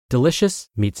Delicious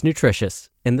meets nutritious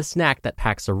in the snack that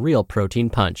packs a real protein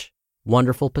punch.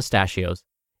 Wonderful Pistachios.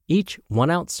 Each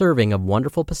 1-ounce serving of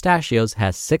Wonderful Pistachios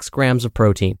has 6 grams of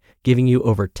protein, giving you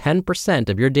over 10%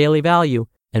 of your daily value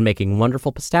and making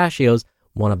Wonderful Pistachios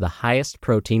one of the highest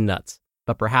protein nuts.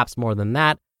 But perhaps more than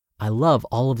that, I love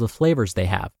all of the flavors they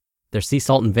have. Their sea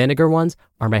salt and vinegar ones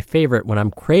are my favorite when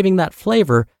I'm craving that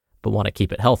flavor but want to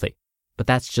keep it healthy. But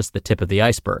that's just the tip of the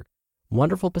iceberg.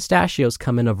 Wonderful Pistachios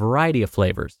come in a variety of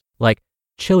flavors, like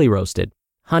chili roasted,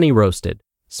 honey roasted,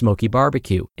 smoky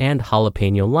barbecue, and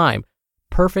jalapeno lime,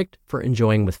 perfect for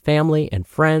enjoying with family and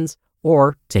friends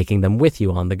or taking them with you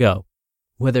on the go.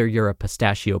 Whether you're a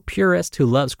pistachio purist who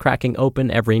loves cracking open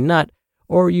every nut,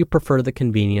 or you prefer the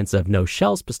convenience of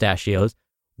no-shells pistachios,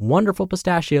 Wonderful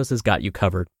Pistachios has got you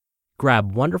covered.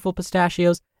 Grab Wonderful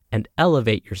Pistachios and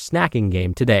elevate your snacking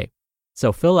game today.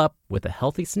 So fill up with a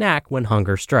healthy snack when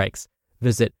hunger strikes.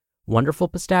 Visit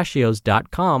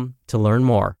wonderfulpistachios.com to learn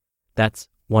more. That's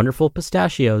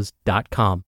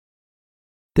wonderfulpistachios.com.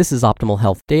 This is Optimal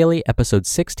Health Daily, episode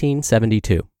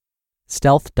 1672.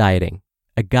 Stealth Dieting,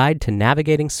 a guide to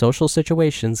navigating social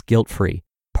situations guilt-free,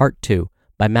 part 2,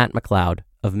 by Matt McLeod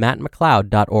of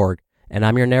mattmcleod.org, and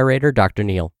I'm your narrator, Dr.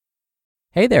 Neil.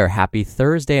 Hey there, happy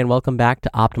Thursday, and welcome back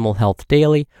to Optimal Health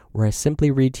Daily, where I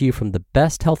simply read to you from the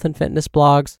best health and fitness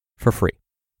blogs for free.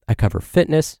 I cover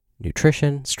fitness,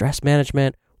 nutrition, stress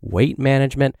management, weight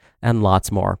management, and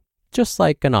lots more, just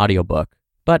like an audiobook,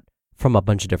 but from a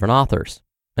bunch of different authors,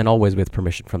 and always with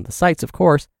permission from the sites, of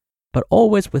course, but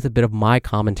always with a bit of my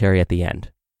commentary at the end.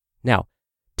 Now,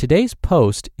 today's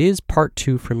post is part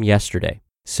 2 from yesterday,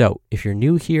 so if you're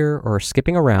new here or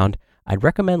skipping around, I'd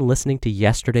recommend listening to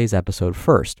yesterday's episode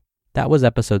first. That was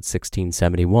episode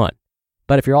 1671.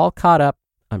 But if you're all caught up,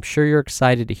 I'm sure you're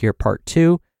excited to hear part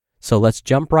 2, so let's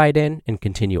jump right in and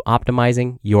continue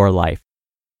optimizing your life.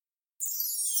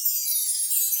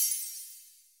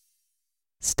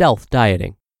 Stealth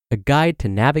Dieting, a guide to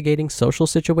navigating social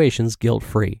situations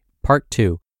guilt-free, part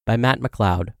 2, by Matt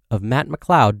McLeod of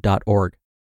mattmcleod.org.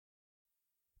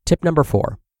 Tip number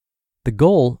 4. The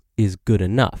goal is good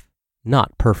enough,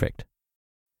 not perfect.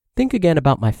 Think again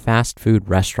about my fast food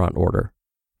restaurant order.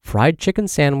 Fried chicken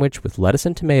sandwich with lettuce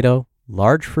and tomato,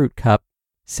 large fruit cup,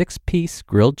 6-piece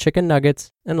grilled chicken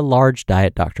nuggets, and a large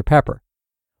Diet Dr. Pepper.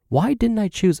 Why didn't I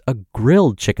choose a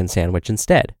grilled chicken sandwich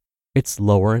instead? It's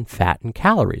lower in fat and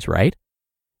calories, right?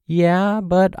 Yeah,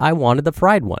 but I wanted the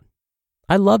fried one.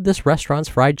 I love this restaurant's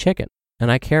fried chicken,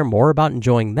 and I care more about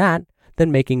enjoying that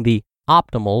than making the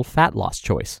optimal fat loss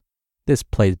choice. This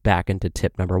plays back into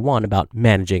tip number 1 about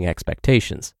managing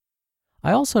expectations.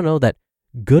 I also know that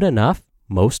good enough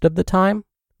most of the time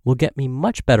will get me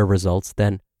much better results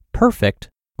than perfect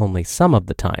only some of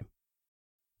the time.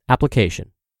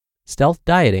 Application: Stealth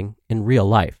dieting in real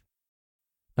life.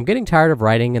 I'm getting tired of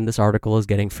writing and this article is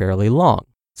getting fairly long,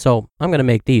 so I'm going to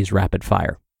make these rapid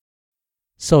fire.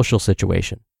 Social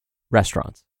situation: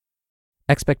 restaurants.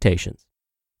 Expectations: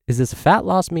 is this a fat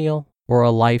loss meal or a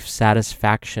life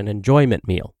satisfaction enjoyment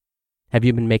meal? Have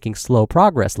you been making slow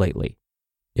progress lately?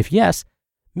 If yes,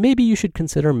 maybe you should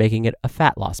consider making it a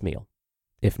fat loss meal.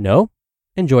 If no,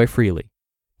 enjoy freely.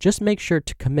 Just make sure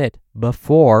to commit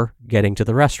before getting to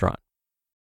the restaurant.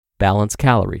 Balance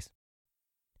calories.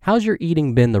 How's your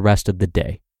eating been the rest of the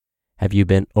day? Have you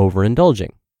been overindulging?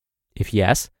 If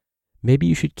yes, maybe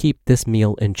you should keep this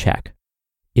meal in check.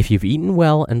 If you've eaten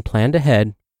well and planned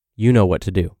ahead, you know what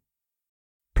to do.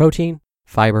 Protein,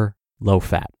 fiber, low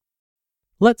fat.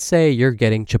 Let's say you're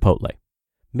getting Chipotle.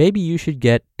 Maybe you should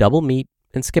get double meat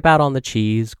and skip out on the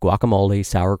cheese, guacamole,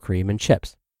 sour cream, and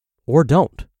chips. Or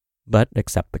don't, but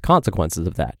accept the consequences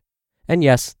of that. And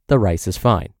yes, the rice is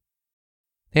fine.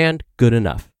 And good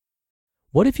enough.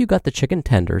 What if you got the chicken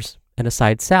tenders and a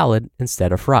side salad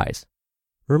instead of fries?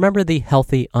 Remember the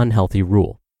healthy, unhealthy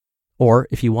rule. Or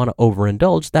if you want to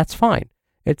overindulge, that's fine.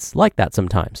 It's like that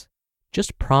sometimes.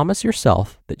 Just promise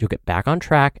yourself that you'll get back on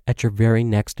track at your very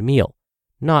next meal,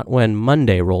 not when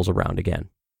Monday rolls around again.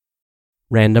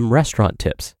 Random restaurant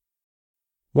tips.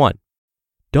 1.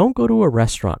 Don't go to a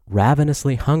restaurant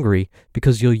ravenously hungry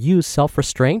because you'll use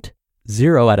self-restraint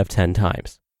 0 out of 10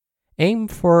 times. Aim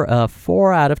for a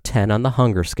 4 out of 10 on the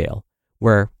hunger scale,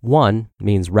 where 1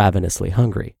 means ravenously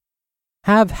hungry.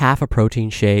 Have half a protein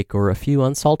shake or a few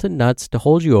unsalted nuts to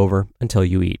hold you over until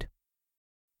you eat.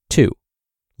 2.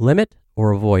 Limit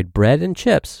or avoid bread and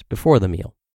chips before the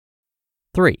meal.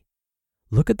 3.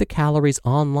 Look at the calories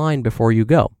online before you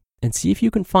go and see if you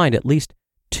can find at least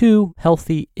 2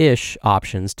 healthy-ish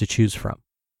options to choose from.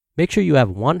 Make sure you have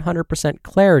 100%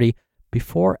 clarity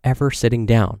before ever sitting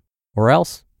down, or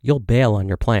else you'll bail on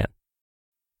your plan.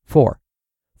 4.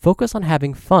 Focus on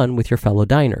having fun with your fellow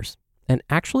diners and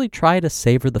actually try to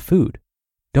savor the food.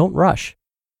 Don't rush.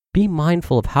 Be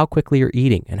mindful of how quickly you're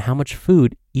eating and how much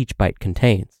food each bite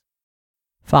contains.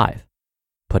 5.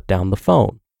 Put down the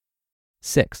phone.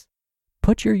 6.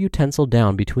 Put your utensil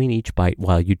down between each bite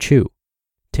while you chew.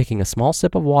 Taking a small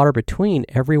sip of water between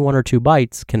every 1 or 2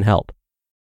 bites can help.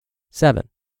 7.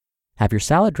 Have your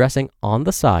salad dressing on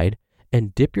the side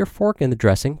and dip your fork in the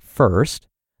dressing first,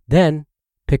 then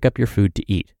pick up your food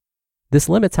to eat. This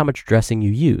limits how much dressing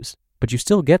you use, but you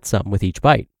still get some with each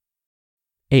bite.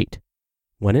 8.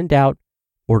 When in doubt,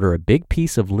 order a big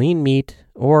piece of lean meat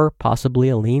or possibly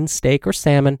a lean steak or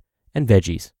salmon and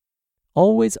veggies.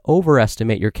 Always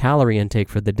overestimate your calorie intake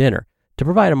for the dinner to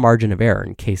provide a margin of error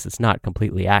in case it's not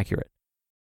completely accurate.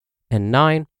 And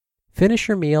 9. Finish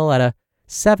your meal at a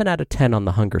 7 out of 10 on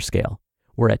the hunger scale,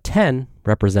 where a 10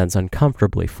 represents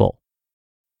uncomfortably full.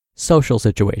 Social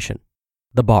situation.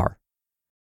 The bar.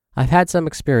 I've had some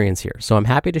experience here, so I'm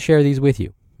happy to share these with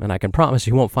you, and I can promise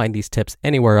you won't find these tips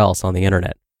anywhere else on the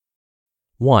internet.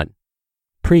 1.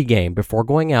 Pre-game before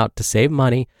going out to save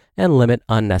money and limit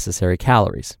unnecessary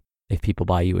calories. If people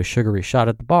buy you a sugary shot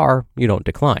at the bar, you don't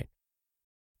decline.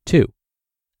 2.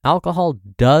 Alcohol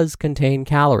does contain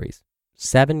calories,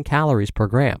 7 calories per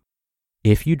gram.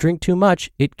 If you drink too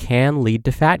much, it can lead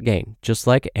to fat gain, just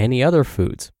like any other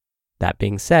foods. That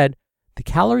being said, the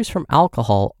calories from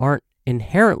alcohol aren't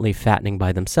inherently fattening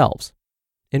by themselves.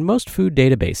 In most food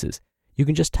databases, you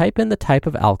can just type in the type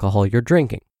of alcohol you're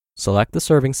drinking, select the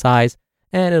serving size,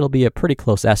 and it'll be a pretty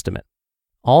close estimate.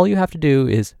 All you have to do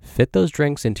is fit those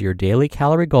drinks into your daily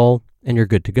calorie goal, and you're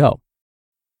good to go.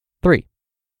 3.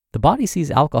 The body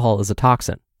sees alcohol as a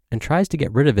toxin and tries to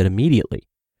get rid of it immediately,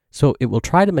 so it will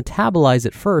try to metabolize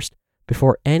it first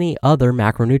before any other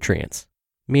macronutrients,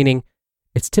 meaning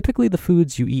it's typically the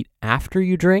foods you eat after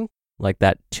you drink, like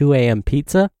that 2 a.m.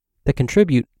 pizza, that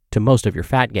contribute to most of your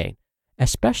fat gain,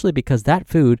 especially because that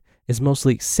food is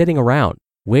mostly sitting around,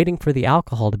 waiting for the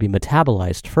alcohol to be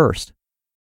metabolized first.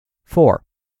 4.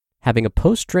 Having a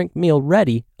post-drink meal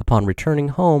ready upon returning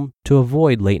home to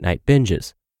avoid late-night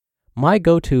binges. My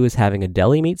go-to is having a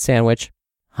deli meat sandwich,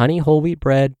 honey whole wheat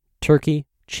bread, turkey,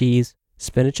 cheese,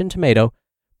 spinach and tomato,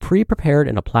 pre-prepared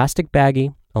in a plastic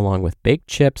baggie, along with baked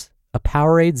chips, a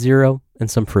Powerade Zero, and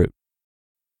some fruit.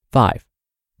 5.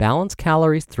 Balance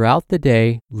calories throughout the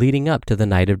day leading up to the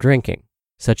night of drinking,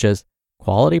 such as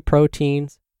quality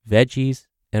proteins, veggies,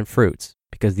 and fruits,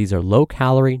 because these are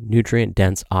low-calorie,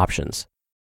 nutrient-dense options.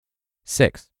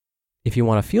 6. If you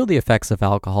want to feel the effects of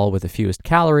alcohol with the fewest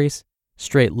calories,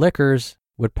 straight liquors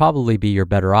would probably be your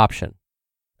better option.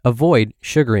 Avoid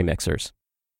sugary mixers.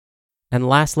 And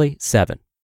lastly, 7.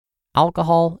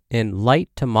 Alcohol in light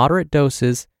to moderate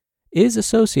doses is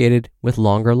associated with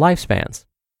longer lifespans.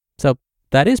 So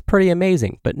that is pretty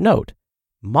amazing, but note,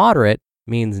 moderate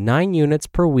means 9 units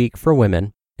per week for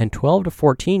women and 12 to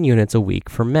 14 units a week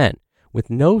for men, with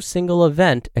no single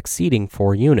event exceeding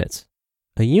 4 units.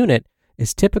 A unit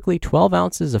is typically 12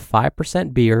 ounces of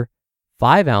 5% beer,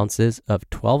 5 ounces of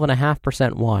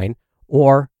 12.5% wine,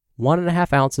 or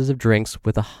 1.5 ounces of drinks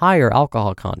with a higher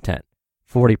alcohol content,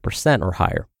 40% or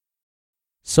higher.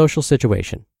 Social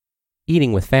situation.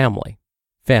 Eating with family.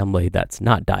 Family that's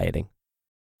not dieting.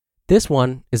 This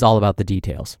one is all about the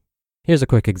details. Here's a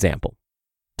quick example.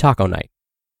 Taco night.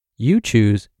 You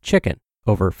choose chicken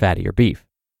over fattier beef.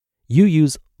 You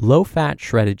use low-fat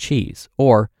shredded cheese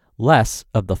or less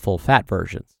of the full-fat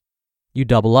versions. You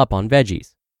double up on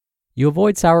veggies. You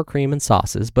avoid sour cream and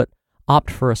sauces, but opt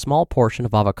for a small portion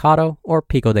of avocado or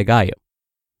pico de gallo.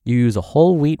 You use a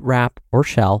whole wheat wrap or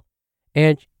shell,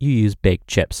 and you use baked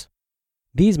chips.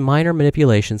 These minor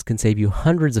manipulations can save you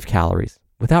hundreds of calories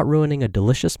without ruining a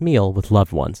delicious meal with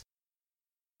loved ones.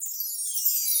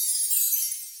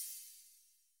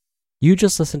 You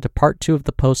just listened to part 2 of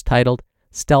the post titled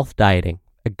Stealth Dieting,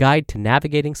 a Guide to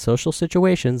Navigating Social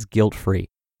Situations Guilt-Free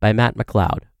by Matt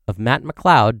McLeod of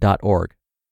mattmcleod.org.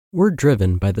 We're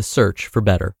driven by the search for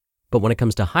better, but when it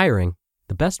comes to hiring,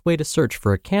 the best way to search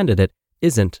for a candidate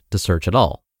isn't to search at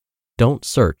all. Don't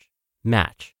search,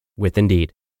 match with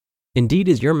Indeed. Indeed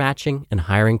is your matching and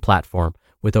hiring platform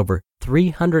with over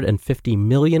 350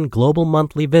 million global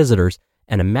monthly visitors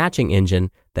and a matching engine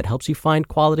that helps you find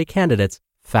quality candidates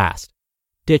fast.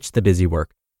 Ditch the busy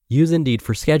work. Use Indeed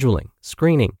for scheduling,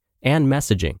 screening, and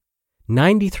messaging.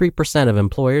 93% of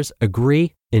employers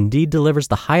agree Indeed delivers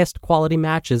the highest quality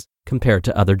matches compared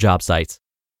to other job sites.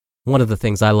 One of the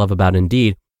things I love about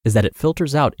Indeed is that it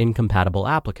filters out incompatible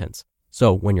applicants.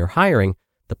 So when you're hiring,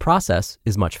 the process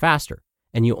is much faster,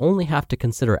 and you only have to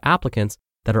consider applicants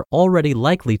that are already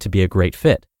likely to be a great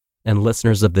fit. And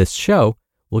listeners of this show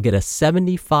will get a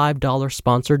 $75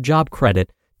 sponsored job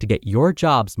credit to get your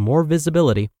jobs more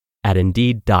visibility at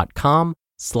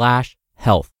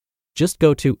Indeed.com/health. Just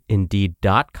go to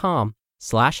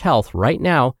Indeed.com/health right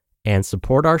now and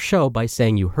support our show by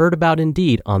saying you heard about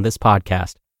Indeed on this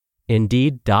podcast.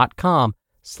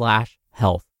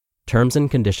 Indeed.com/health. Terms and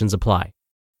conditions apply.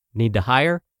 Need to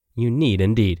hire? You need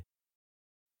Indeed.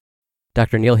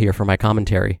 Dr. Neal here for my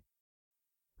commentary.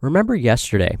 Remember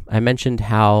yesterday, I mentioned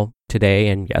how today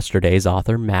and yesterday's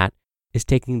author, Matt, is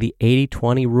taking the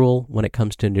 80-20 rule when it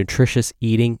comes to nutritious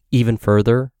eating even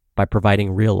further by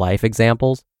providing real-life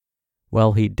examples?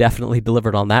 Well, he definitely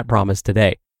delivered on that promise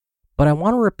today. But I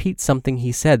want to repeat something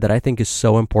he said that I think is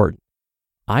so important.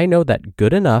 I know that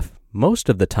good enough, most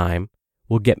of the time,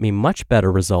 will get me much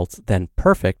better results than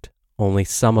perfect, only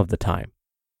some of the time.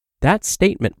 That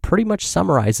statement pretty much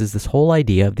summarizes this whole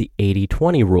idea of the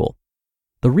 80-20 rule.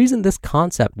 The reason this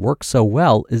concept works so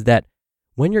well is that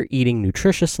when you're eating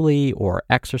nutritiously or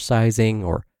exercising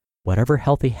or whatever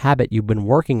healthy habit you've been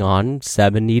working on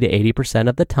 70 to 80%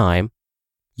 of the time,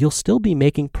 you'll still be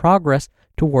making progress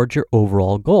towards your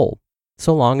overall goal,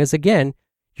 so long as, again,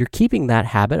 you're keeping that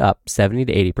habit up 70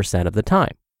 to 80% of the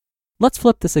time. Let's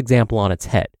flip this example on its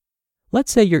head.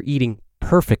 Let's say you're eating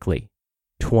perfectly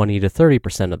 20 to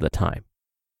 30% of the time.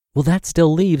 Well, that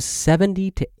still leaves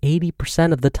 70 to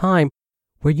 80% of the time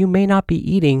where you may not be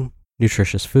eating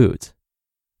nutritious foods.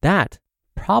 That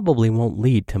probably won't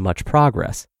lead to much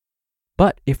progress.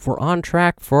 But if we're on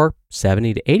track for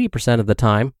 70 to 80% of the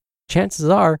time, chances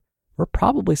are we're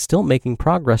probably still making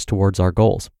progress towards our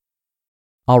goals.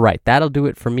 All right, that'll do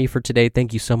it for me for today.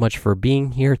 Thank you so much for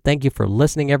being here. Thank you for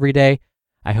listening every day.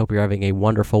 I hope you're having a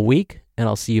wonderful week, and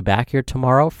I'll see you back here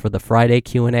tomorrow for the Friday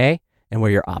Q&A and where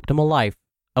your optimal life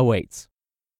awaits.